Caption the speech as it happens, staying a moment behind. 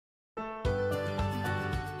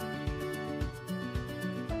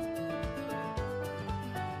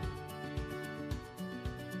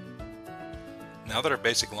Now that our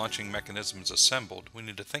basic launching mechanism is assembled, we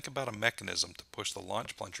need to think about a mechanism to push the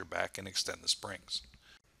launch plunger back and extend the springs.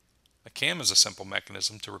 A cam is a simple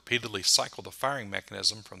mechanism to repeatedly cycle the firing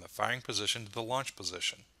mechanism from the firing position to the launch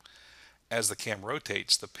position. As the cam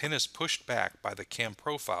rotates, the pin is pushed back by the cam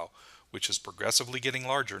profile, which is progressively getting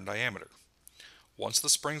larger in diameter. Once the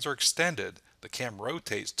springs are extended, the cam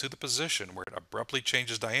rotates to the position where it abruptly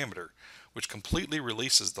changes diameter, which completely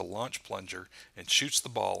releases the launch plunger and shoots the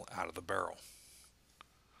ball out of the barrel.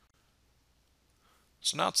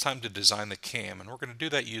 So now it's time to design the cam, and we're going to do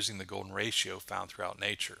that using the golden ratio found throughout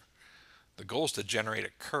nature. The goal is to generate a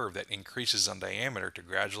curve that increases in diameter to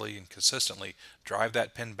gradually and consistently drive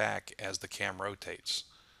that pin back as the cam rotates.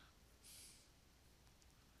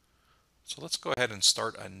 So let's go ahead and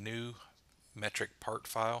start a new metric part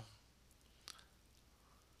file.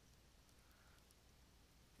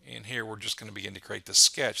 And here we're just going to begin to create the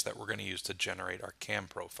sketch that we're going to use to generate our cam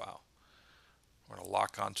profile. We're going to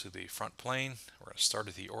lock onto the front plane. We're going to start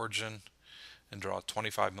at the origin and draw a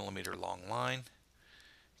 25 millimeter long line.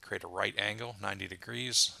 Create a right angle, 90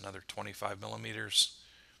 degrees, another 25 millimeters,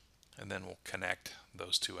 and then we'll connect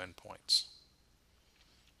those two endpoints.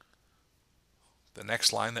 The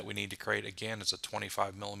next line that we need to create again is a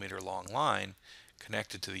 25 millimeter long line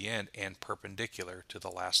connected to the end and perpendicular to the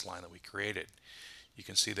last line that we created. You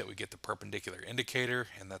can see that we get the perpendicular indicator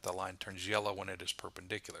and that the line turns yellow when it is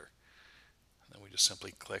perpendicular. And then we just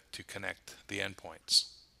simply click to connect the endpoints.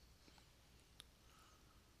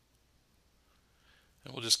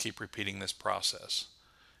 And we'll just keep repeating this process,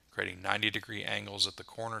 creating 90-degree angles at the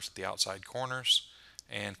corners, at the outside corners,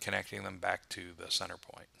 and connecting them back to the center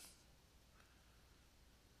point.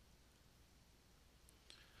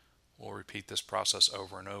 We'll repeat this process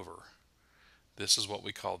over and over. This is what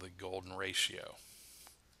we call the golden ratio.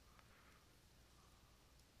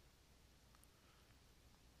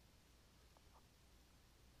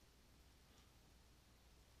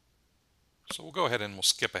 So we'll go ahead and we'll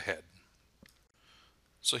skip ahead.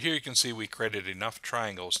 So here you can see we created enough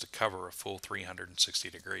triangles to cover a full 360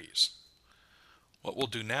 degrees. What we'll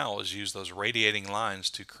do now is use those radiating lines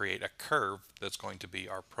to create a curve that's going to be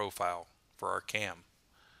our profile for our cam.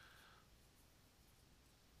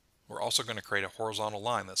 We're also going to create a horizontal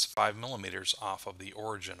line that's 5 millimeters off of the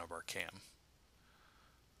origin of our cam.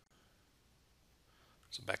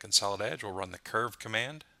 So back in Solid Edge, we'll run the curve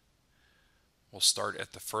command. We'll start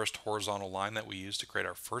at the first horizontal line that we use to create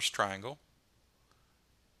our first triangle,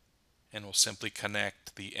 and we'll simply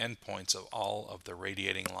connect the endpoints of all of the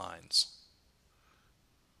radiating lines.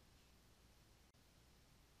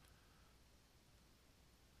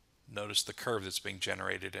 Notice the curve that's being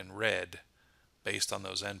generated in red based on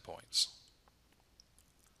those endpoints.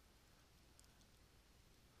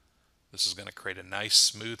 This is going to create a nice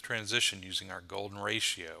smooth transition using our golden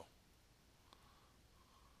ratio.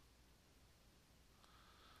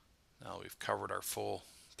 Now we've covered our full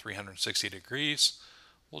 360 degrees.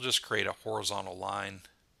 We'll just create a horizontal line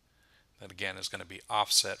that again is going to be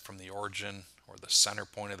offset from the origin or the center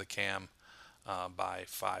point of the cam by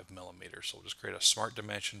 5 millimeters. So we'll just create a smart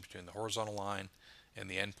dimension between the horizontal line and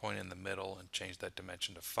the endpoint in the middle and change that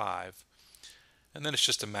dimension to 5. And then it's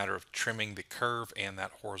just a matter of trimming the curve and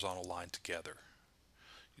that horizontal line together.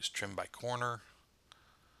 Use trim by corner,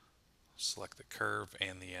 select the curve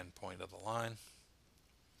and the endpoint of the line,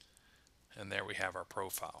 and there we have our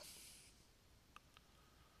profile.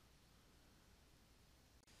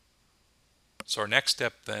 So our next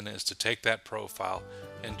step then is to take that profile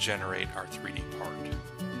and generate our 3D part.